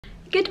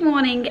Good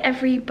morning,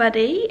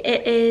 everybody.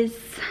 It is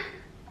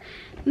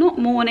not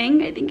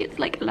morning, I think it's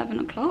like 11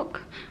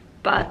 o'clock,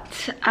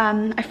 but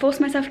I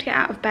forced myself to get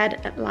out of bed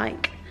at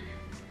like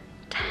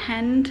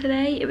 10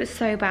 today. It was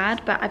so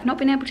bad, but I've not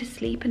been able to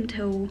sleep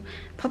until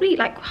probably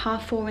like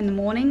 3:30 in the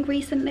morning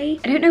recently.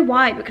 I don't know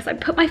why, because I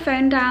put my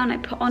phone down, I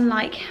put on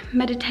like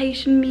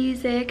meditation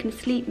music and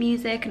sleep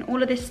music and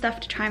all of this stuff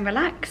to try and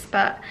relax,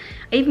 but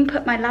I even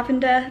put my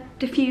lavender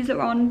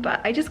diffuser on,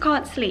 but I just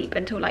can't sleep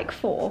until like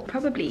 4,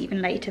 probably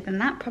even later than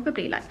that,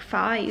 probably like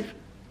 5.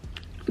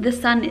 The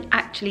sun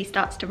actually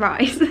starts to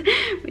rise,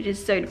 which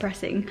is so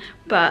depressing,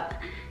 but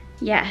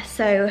yeah,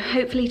 so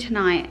hopefully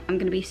tonight I'm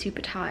gonna be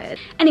super tired.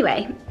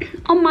 Anyway,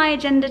 on my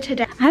agenda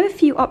today, I have a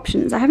few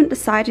options. I haven't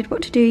decided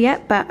what to do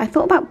yet, but I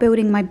thought about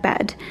building my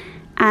bed,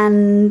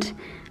 and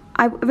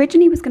I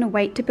originally was gonna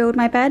wait to build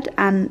my bed,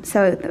 and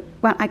so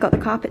when I got the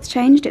carpets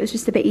changed, it was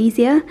just a bit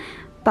easier,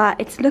 but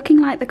it's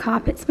looking like the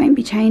carpets won't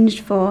be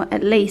changed for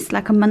at least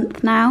like a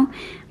month now.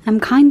 I'm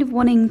kind of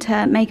wanting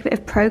to make a bit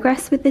of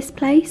progress with this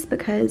place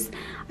because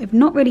I've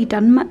not really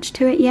done much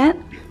to it yet.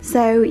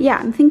 So yeah,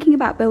 I'm thinking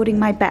about building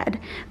my bed,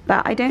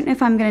 but I don't know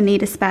if I'm going to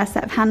need a spare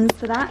set of hands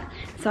for that.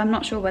 So I'm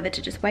not sure whether to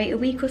just wait a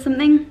week or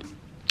something.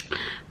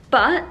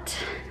 But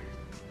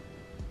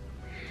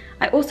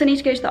I also need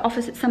to go to the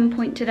office at some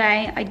point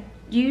today. I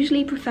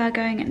usually prefer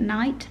going at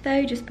night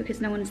though, just because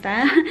no one's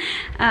there.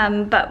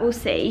 But we'll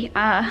see.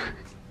 I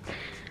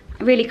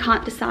really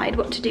can't decide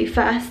what to do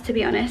first, to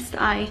be honest.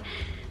 I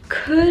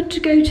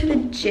could go to the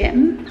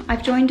gym.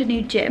 I've joined a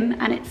new gym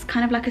and it's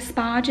kind of like a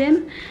spa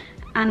gym,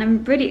 and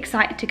I'm really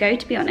excited to go,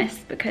 to be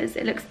honest, because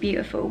it looks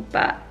beautiful.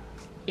 But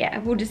yeah,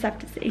 we'll just have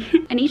to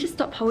see. I need to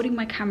stop holding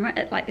my camera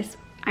at like this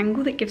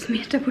angle that gives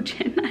me a double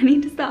chin. I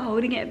need to start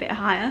holding it a bit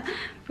higher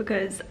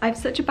because I have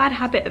such a bad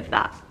habit of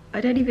that.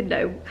 I don't even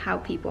know how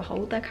people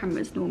hold their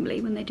cameras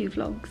normally when they do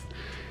vlogs.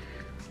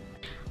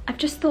 I've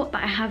just thought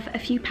that I have a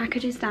few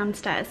packages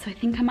downstairs, so I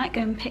think I might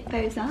go and pick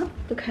those up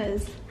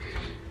because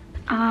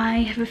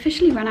I have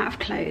officially run out of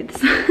clothes.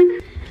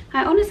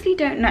 I honestly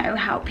don't know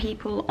how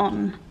people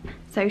on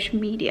social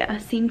media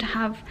seem to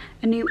have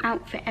a new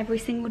outfit every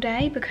single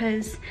day,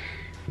 because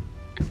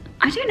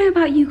I don't know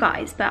about you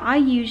guys, but I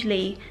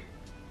usually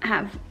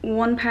have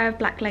one pair of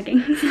black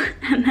leggings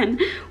and then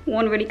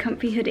one really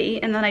comfy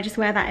hoodie, and then I just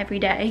wear that every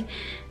day,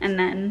 and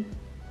then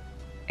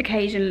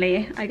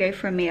occasionally I go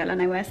for a meal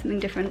and I wear something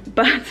different,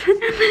 but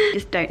I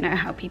just don't know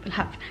how people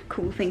have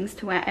cool things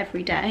to wear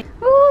every day.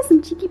 Oh,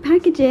 some cheeky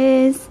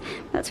packages.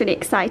 That's really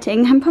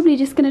exciting. I'm probably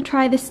just gonna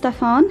try this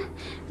stuff on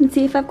and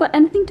see if I've got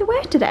anything to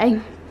wear today.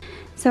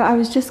 So I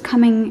was just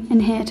coming in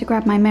here to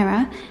grab my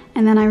mirror,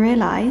 and then I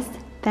realized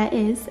there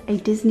is a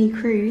Disney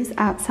cruise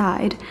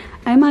outside.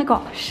 Oh my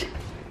gosh.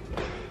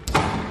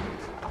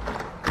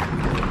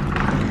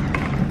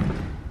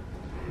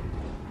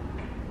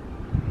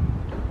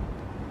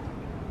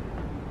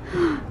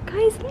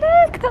 Guys,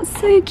 look,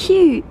 that's so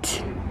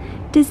cute.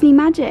 Disney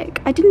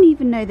Magic. I didn't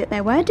even know that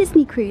there were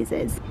Disney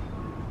cruises.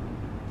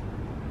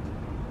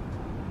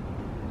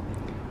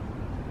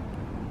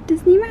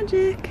 Disney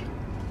Magic.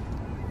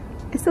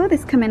 I saw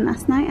this come in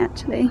last night,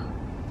 actually.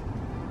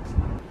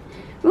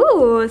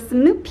 Ooh,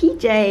 some new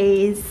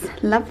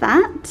PJs. Love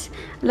that.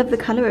 I love the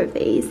colour of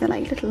these. They're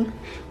like little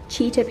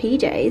cheetah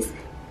PJs.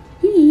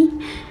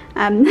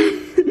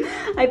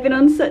 I've been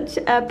on such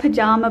a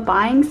pyjama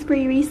buying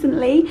spree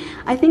recently.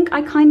 I think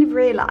I kind of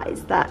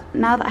realised that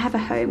now that I have a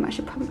home, I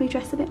should probably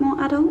dress a bit more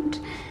adult,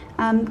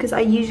 because I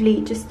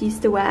usually just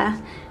used to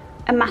wear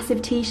a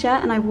massive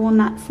t-shirt, and I've worn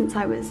that since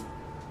I was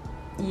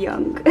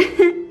young.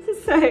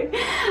 So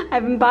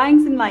I've been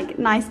buying some like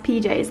nice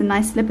PJs and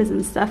nice slippers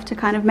and stuff to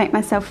kind of make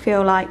myself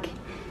feel like,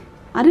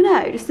 I don't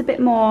know, just a bit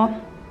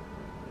more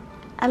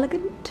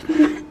elegant.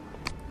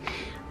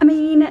 I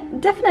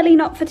mean, definitely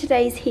not for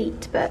today's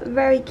heat, but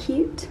very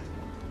cute.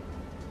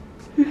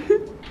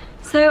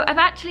 So I've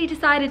actually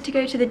decided to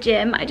go to the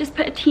gym. I just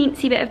put a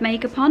teensy bit of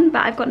makeup on,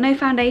 but I've got no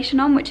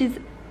foundation on, which is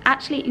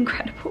actually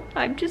incredible.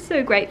 I'm just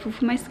so grateful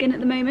for my skin at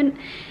the moment.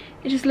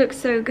 It just looks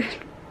so good.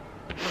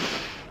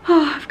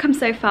 Oh, I've come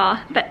so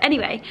far. But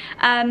anyway,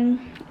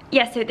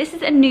 yeah, so this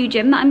is a new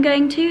gym that I'm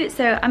going to,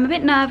 so I'm a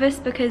bit nervous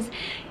because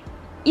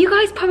you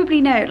guys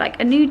probably know, like,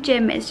 a new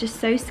gym is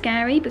just so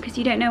scary because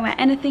you don't know where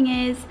anything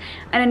is.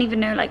 I don't even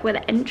know like where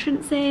the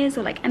entrance is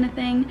or like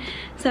anything.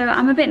 So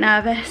I'm a bit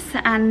nervous,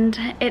 and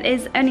it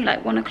is only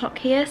like 1 o'clock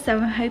here, so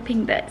I'm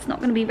hoping that it's not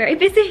going to be very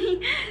busy.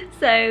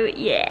 So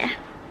yeah.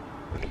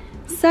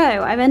 So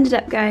I've ended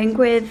up going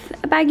with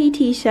a baggy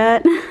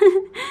t-shirt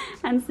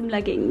and some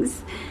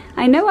leggings.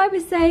 I know I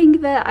was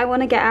saying that I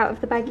want to get out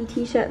of the baggy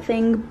t-shirt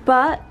thing,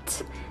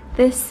 but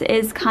this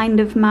is kind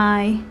of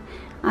my,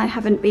 I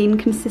haven't been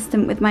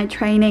consistent with my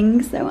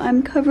training, so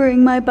I'm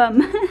covering my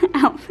bum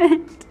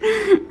outfit.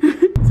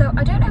 So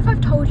I don't know if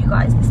I've told you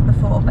guys this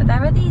before, but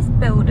there are these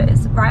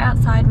builders right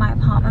outside my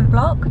apartment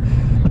block,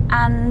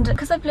 and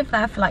because I've lived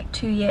there for like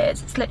 2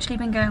 years, it's literally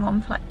been going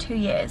on for like 2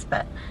 years,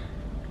 but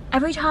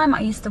every time I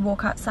used to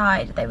walk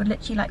outside, they would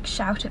literally like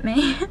shout at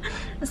me,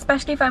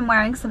 especially if I'm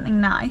wearing something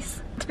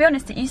nice. to be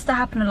honest, it used to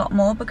happen a lot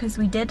more because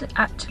we did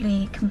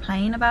actually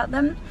complain about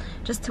them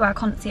just to our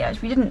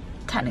concierge. We didn't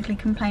technically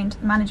complain to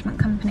the management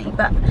company,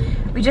 but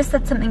we just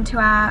said something to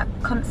our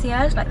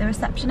concierge, like the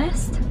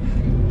receptionist,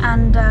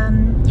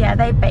 and yeah,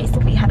 they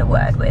basically had a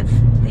word with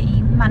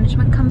the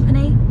management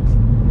company.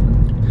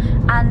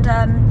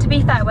 And to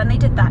be fair, when they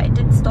did that, it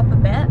did stop a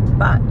bit,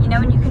 but you know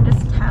when you can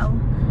just tell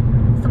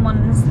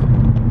someone's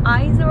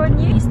eyes are on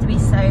you? It used to be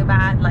so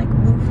bad, like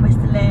wolf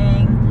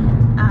whistling,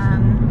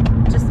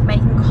 just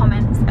making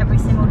comments every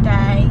single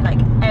day, like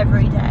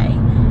every day.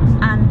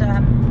 And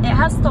it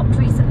has stopped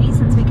recently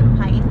since we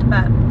complained,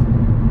 but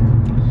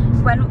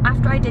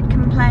after I did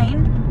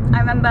complain, I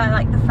remember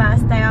like the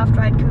first day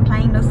after I'd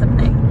complained or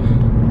something,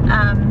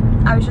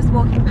 I was just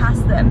walking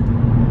past them,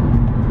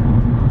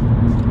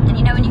 and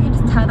you know when you can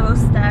just tell they're all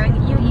staring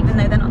at you even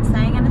though they're not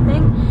saying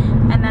anything,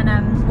 and then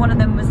one of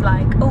them was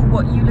like, oh,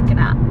 what are you looking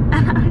at?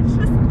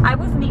 And I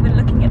wasn't even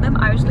looking at them,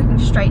 I was looking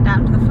straight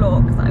down to the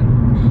floor because I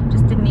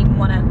just didn't even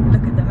want to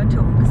look at them at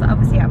all, because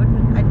obviously I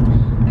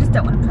just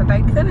don't want to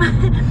provoke them.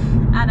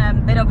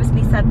 And they'd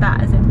obviously said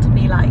that as in to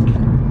be like,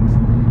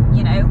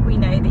 you know, we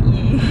know that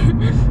you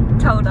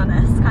told on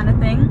us kind of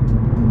thing.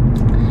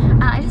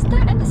 And I just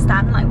don't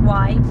understand like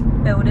why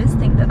builders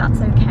think that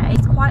that's okay.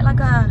 It's quite like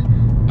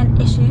an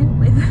issue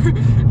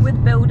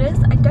with builders.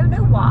 I don't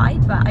know why,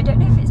 but I don't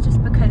know if it's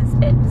just because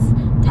it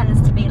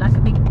tends to be like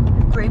a big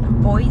group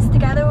of boys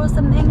together or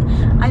something.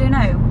 I don't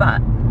know,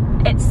 but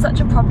it's such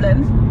a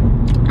problem,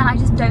 and I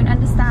just don't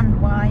understand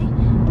why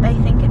they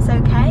think it's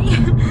okay.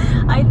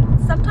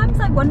 Sometimes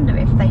I wonder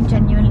if they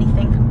genuinely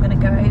think I'm gonna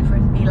go over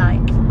and be like,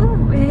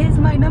 ooh, here's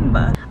my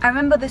number. I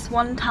remember this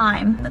one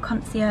time the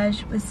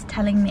concierge was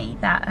telling me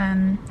that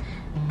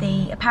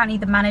apparently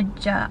the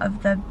manager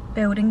of the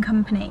building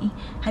company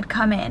had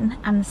come in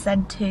and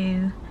said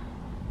to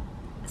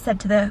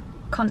the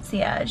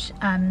concierge,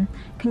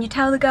 can you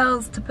tell the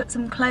girls to put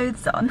some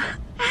clothes on?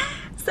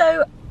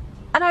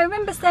 And I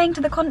remember saying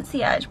to the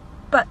concierge,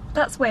 but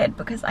that's weird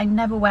because I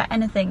never wear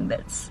anything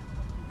that's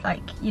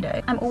like, you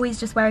know, I'm always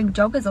just wearing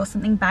joggers or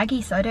something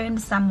baggy, so I don't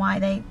understand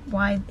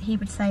why he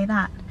would say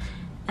that.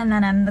 And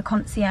then the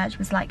concierge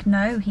was like,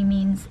 no, he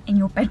means in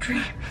your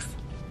bedrooms.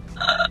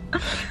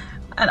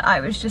 And I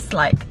was just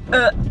like,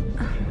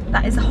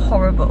 that is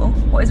horrible.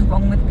 What is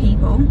wrong with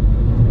people?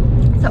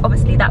 So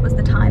obviously that was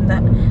the time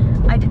that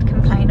I did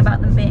complain about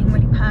them being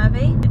really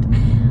pervy.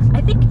 I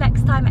think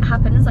next time it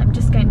happens, I'm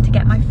just going to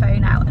get my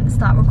phone out and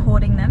start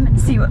recording them and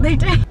see what they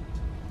do.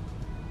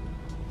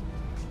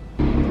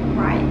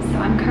 Right, so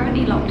I'm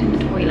currently locked in the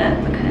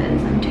toilet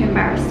because I'm too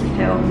embarrassed to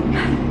film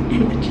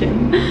in the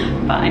gym,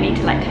 but I need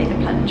to like take the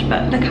plunge.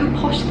 But look how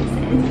posh this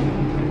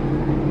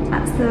is.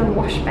 That's the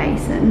wash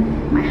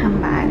basin, my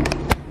handbag.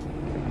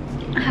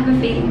 I have a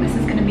feeling this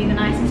is going to be the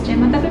nicest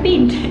gym I've ever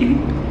been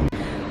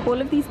to. All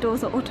of these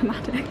doors are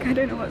automatic, I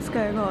don't know what's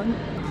going on.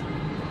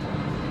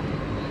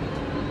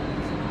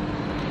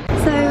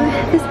 So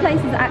this place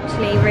is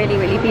actually really,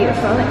 really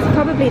beautiful. It's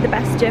probably the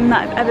best gym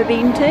that I've ever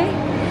been to.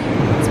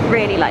 It's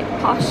really like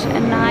posh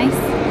and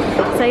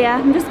nice. So yeah,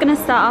 I'm just gonna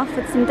start off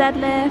with some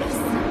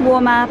deadlifts,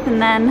 warm up,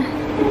 and then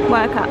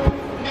work up.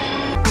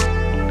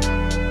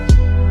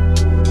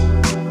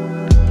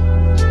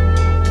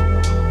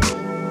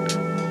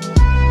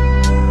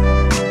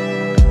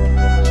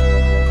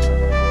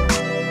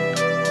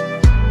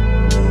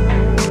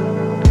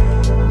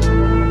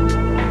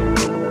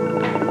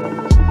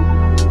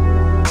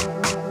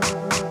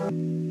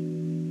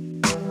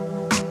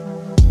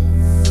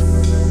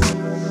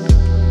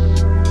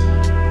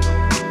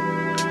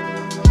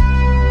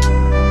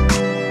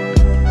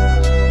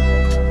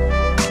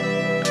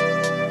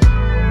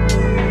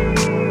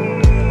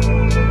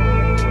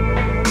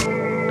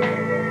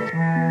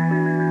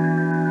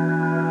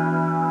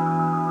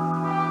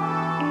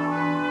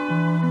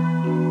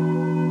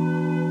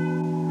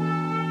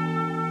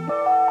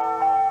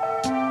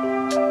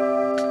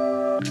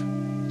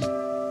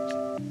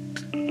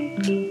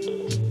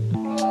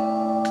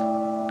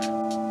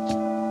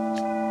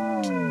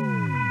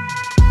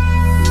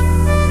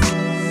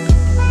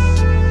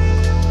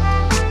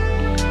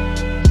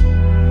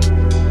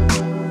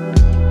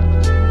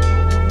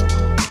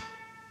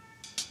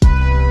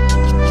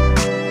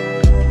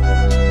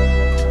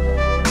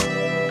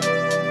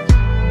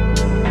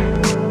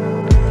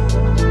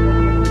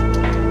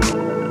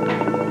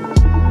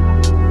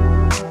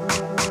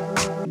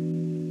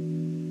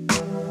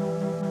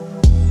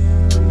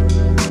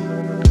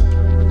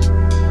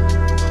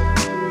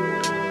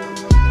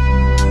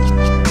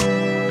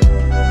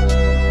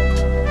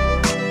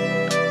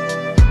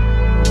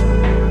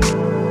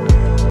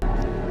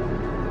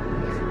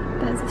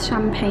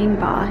 Champagne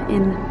bar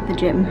in the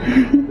gym.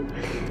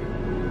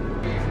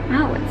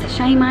 Wow, it's a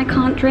shame I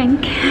can't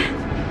drink.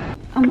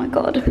 Oh my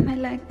god, my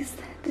legs.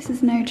 This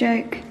is no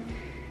joke.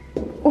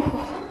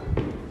 Oh.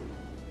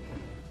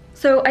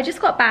 So I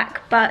just got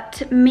back,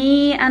 but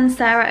me and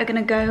Sarah are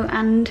gonna go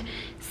and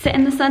sit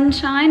in the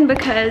sunshine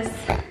because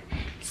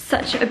it's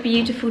such a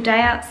beautiful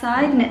day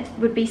outside and it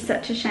would be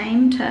such a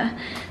shame to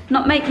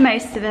not make the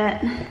most of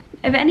it.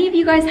 Have any of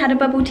you guys had a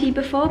bubble tea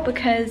before?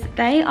 Because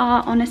they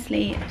are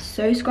honestly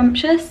so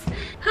scrumptious.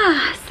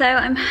 So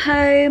I'm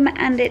home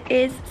and it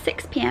is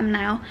 6 PM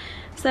now.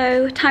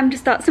 So time to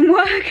start some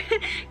work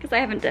because I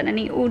haven't done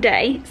any all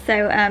day.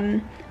 So,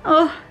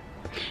 oh,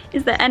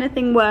 is there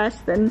anything worse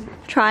than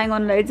trying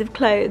on loads of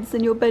clothes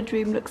and your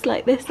bedroom looks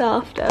like this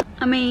after?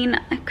 I mean,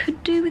 I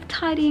could do with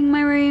tidying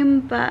my room,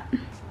 but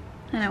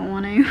I don't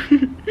want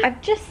to. I've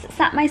just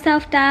sat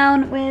myself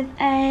down with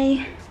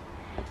a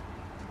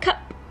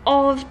cup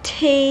of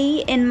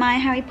tea in my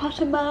Harry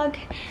Potter mug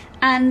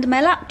and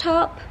my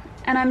laptop,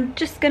 and I'm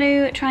just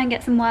gonna try and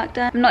get some work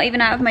done. I'm not even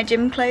out of my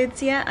gym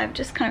clothes yet. I've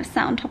just kind of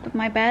sat on top of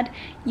my bed.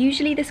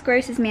 Usually this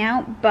grosses me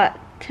out, but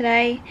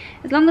today,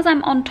 as long as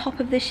I'm on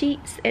top of the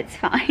sheets, it's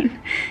fine.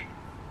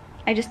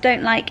 I just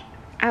don't like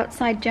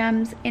outside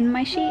germs in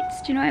my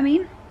sheets, do you know what I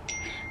mean?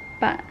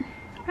 But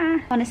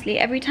honestly,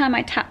 every time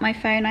I tap my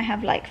phone, I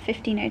have like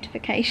 50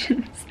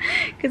 notifications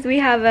because we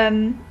have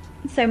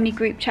so many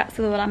group chats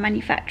with all our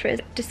manufacturers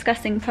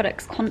discussing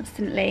products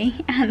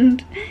constantly,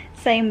 and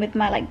same with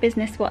my like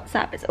business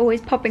WhatsApp. It's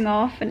always popping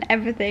off and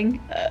everything.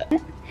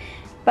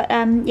 But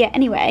yeah,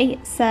 anyway,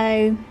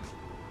 so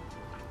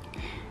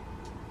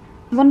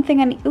one thing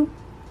I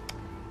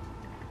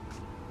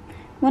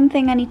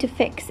need to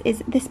fix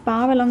is this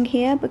bar along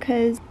here,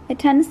 because it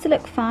tends to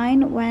look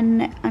fine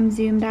when I'm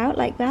zoomed out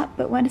like that,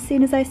 but as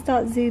soon as I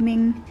start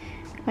zooming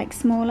like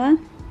smaller,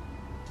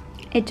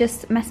 it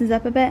just messes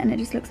up a bit and it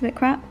just looks a bit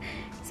crap.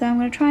 So I'm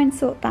going to try and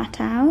sort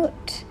that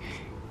out,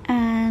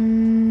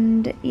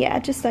 and yeah,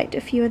 just like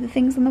a few other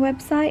things on the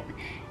website,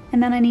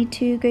 and then I need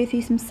to go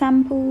through some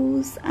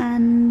samples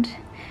and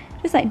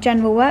just like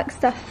general work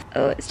stuff.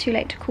 Oh, it's too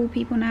late to call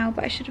people now,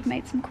 but I should have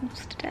made some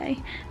calls today.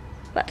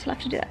 But I'll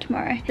have to do that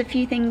tomorrow. A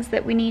few things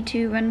that we need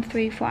to run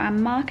through for our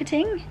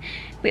marketing.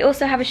 We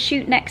also have a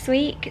shoot next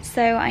week,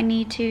 so I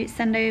need to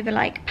send over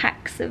like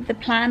packs of the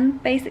plan,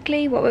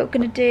 basically, what we're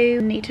gonna do.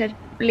 I need to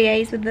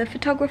liaise with the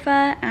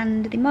photographer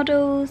and the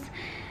models,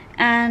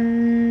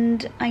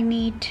 and I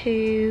need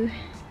to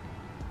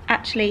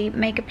actually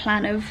make a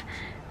plan of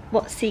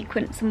what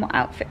sequence and what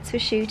outfits we're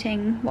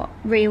shooting, what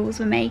reels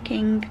we're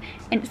making,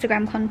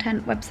 Instagram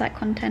content, website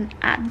content,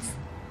 ads.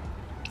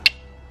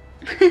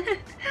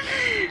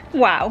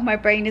 Wow, my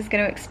brain is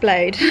going to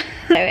explode.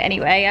 So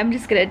anyway, I'm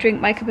just going to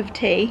drink my cup of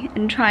tea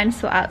and try and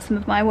sort out some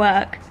of my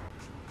work.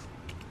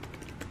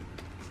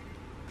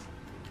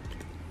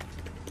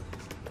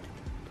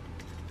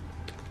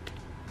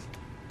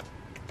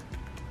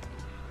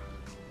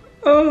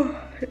 Oh,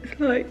 it's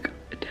like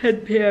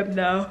 10 PM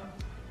now.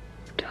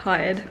 I'm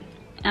tired.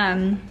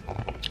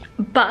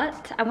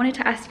 But I wanted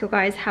to ask your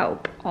guys'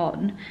 help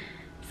on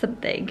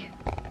something,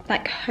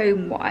 like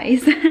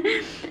home-wise.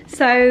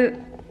 So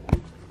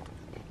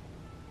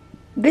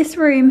this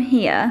room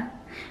here,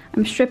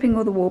 I'm stripping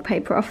all the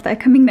wallpaper off. They're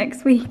coming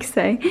next week,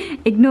 so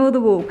ignore the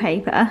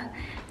wallpaper.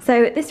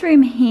 So this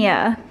room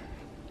here,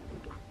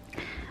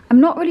 I'm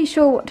not really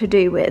sure what to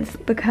do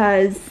with,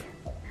 because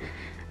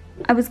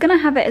I was gonna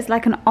have it as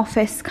like an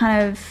office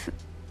kind of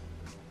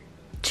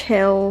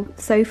chill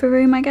sofa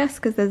room, I guess,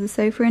 because there's a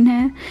sofa in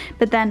here,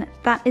 but then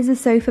that is a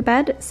sofa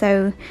bed,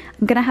 so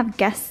I'm gonna have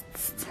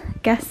guests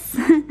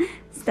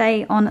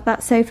stay on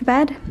that sofa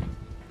bed,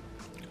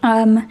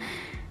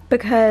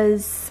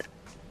 because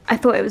I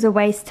thought it was a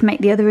waste to make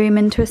the other room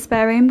into a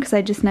spare room, because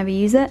I just never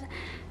use it.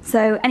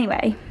 So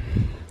anyway,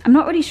 I'm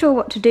not really sure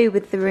what to do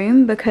with the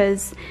room,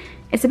 because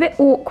it's a bit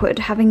awkward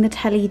having the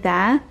telly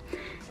there,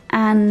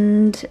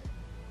 and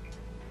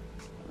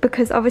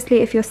because obviously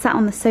if you're sat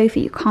on the sofa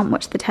you can't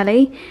watch the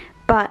telly,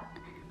 but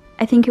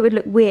I think it would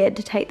look weird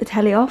to take the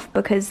telly off,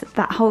 because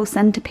that whole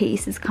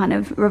centerpiece is kind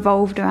of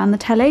revolved around the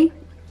telly.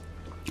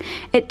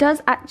 It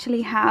does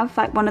actually have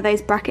like one of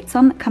those brackets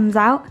on that comes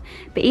out,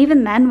 but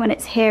even then when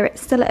it's here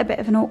it's still at a bit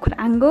of an awkward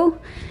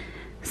angle.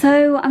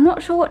 So I'm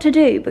not sure what to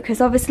do, because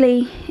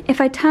obviously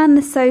if I turn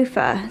the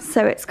sofa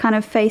so it's kind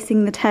of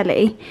facing the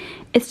telly,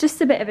 it's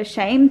just a bit of a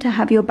shame to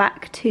have your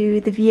back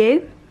to the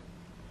view.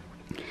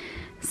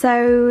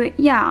 So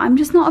yeah, I'm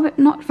just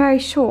not very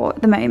sure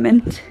at the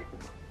moment.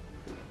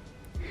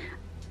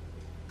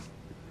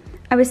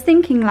 I was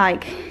thinking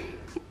like,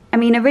 I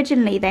mean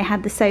originally they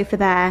had the sofa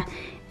there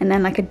and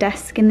then like a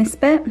desk in this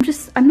bit.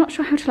 I'm not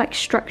sure how to like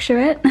structure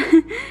it.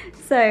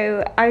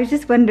 So I was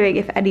just wondering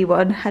if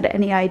anyone had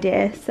any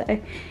idea, so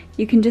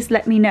you can just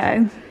let me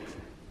know.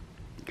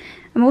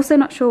 I'm also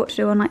not sure what to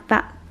do on like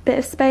that bit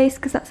of space,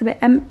 because that's a bit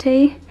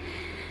empty.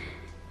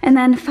 And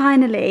then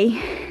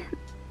finally,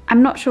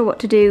 I'm not sure what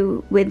to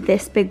do with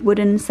this big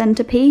wooden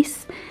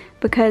centerpiece,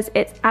 because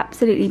it's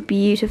absolutely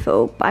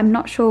beautiful, but I'm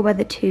not sure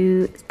whether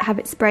to have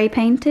it spray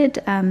painted,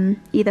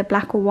 either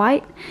black or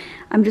white.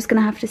 I'm just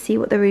gonna have to see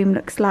what the room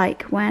looks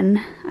like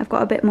when I've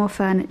got a bit more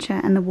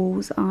furniture and the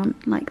walls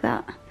aren't like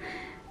that.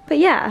 But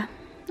yeah,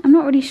 I'm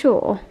not really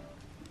sure.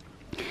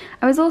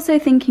 I was also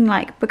thinking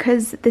like,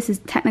 because this is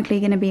technically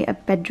gonna be a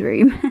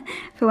bedroom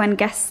for when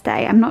guests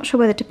stay, I'm not sure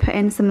whether to put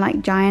in some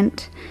like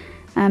giant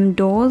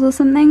doors or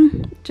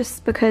something,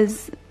 just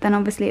because then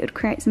obviously it would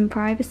create some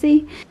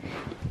privacy.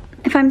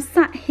 If I'm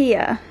sat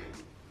here,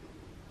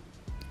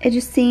 it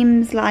just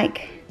seems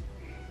like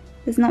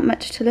there's not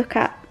much to look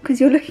at because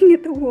you're looking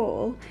at the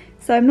wall.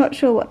 So I'm not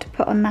sure what to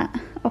put on that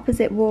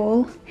opposite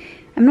wall.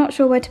 I'm not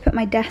sure where to put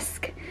my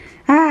desk.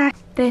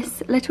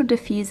 This little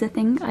diffuser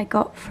thing I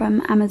got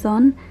from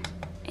Amazon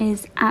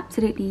is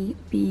absolutely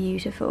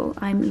beautiful.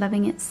 I'm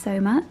loving it so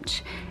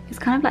much. It's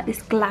kind of like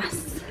this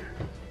glass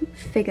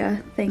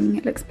figure thing.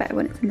 It looks better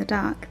when it's in the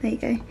dark. There you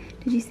go.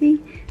 Did you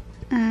see?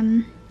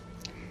 Trying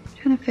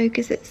to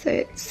focus it so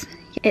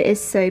it is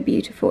so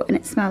beautiful, and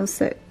it smells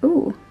so,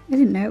 ooh, I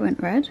didn't know it went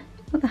red.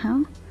 What the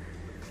hell?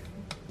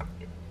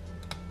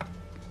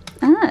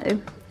 Oh, I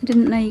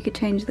didn't know you could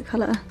change the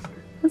colour.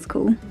 That's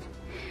cool.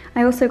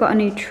 I also got a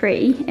new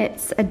tree.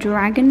 It's a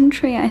dragon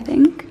tree, I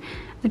think.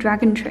 A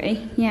dragon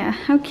tree, yeah.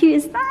 How cute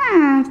is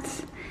that?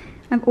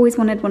 I've always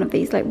wanted one of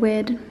these, like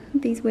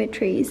these weird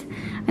trees.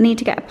 I need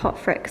to get a pot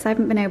for it because I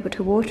haven't been able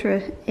to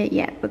water it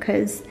yet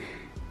because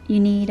you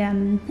need,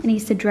 it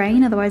needs to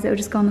drain, otherwise it will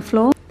just go on the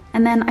floor.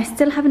 And then I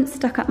still haven't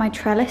stuck up my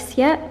trellis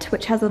yet,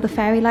 which has all the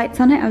fairy lights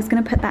on it. I was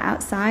gonna put that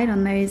outside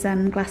on those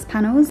glass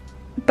panels.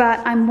 But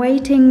I'm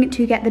waiting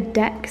to get the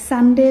deck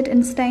sanded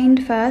and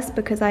stained first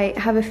because I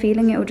have a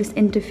feeling it will just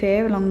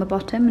interfere along the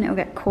bottom and it will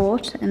get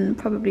caught and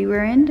probably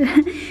ruined.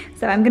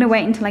 So I'm gonna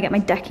wait until I get my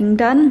decking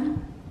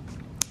done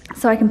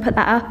so I can put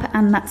that up,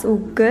 and that's all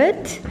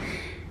good.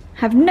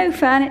 Have no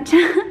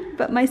furniture,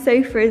 but my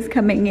sofa is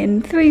coming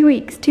in 3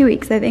 weeks, 2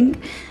 weeks I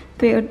think.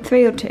 Three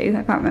or two,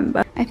 I can't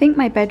remember. I think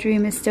my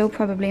bedroom is still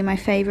probably my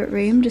favourite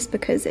room just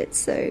because it's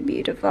so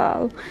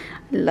beautiful.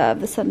 I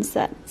love the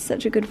sunset, it's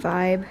such a good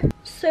vibe.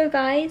 So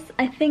guys,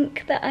 I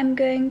think that I'm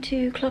going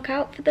to clock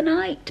out for the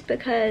night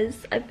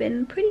because I've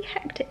been pretty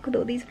hectic with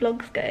all these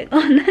vlogs going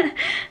on.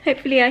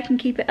 Hopefully I can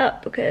keep it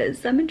up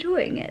because I'm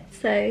enjoying it,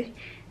 so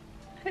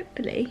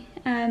hopefully.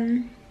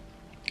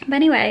 But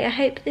anyway, I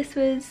hope this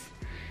was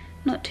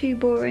not too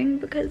boring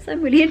because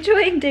I'm really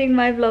enjoying doing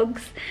my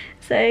vlogs.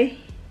 So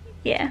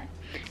yeah,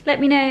 let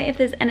me know if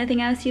there's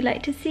anything else you'd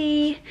like to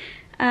see,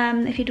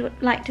 if you'd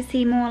like to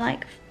see more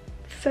like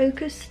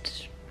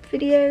focused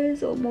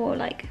videos or more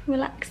like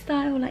relaxed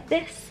style like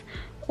this,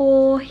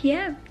 or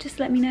yeah, just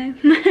let me know.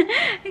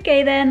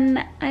 Okay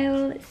then,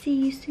 I'll see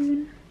you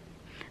soon.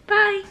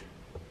 Bye.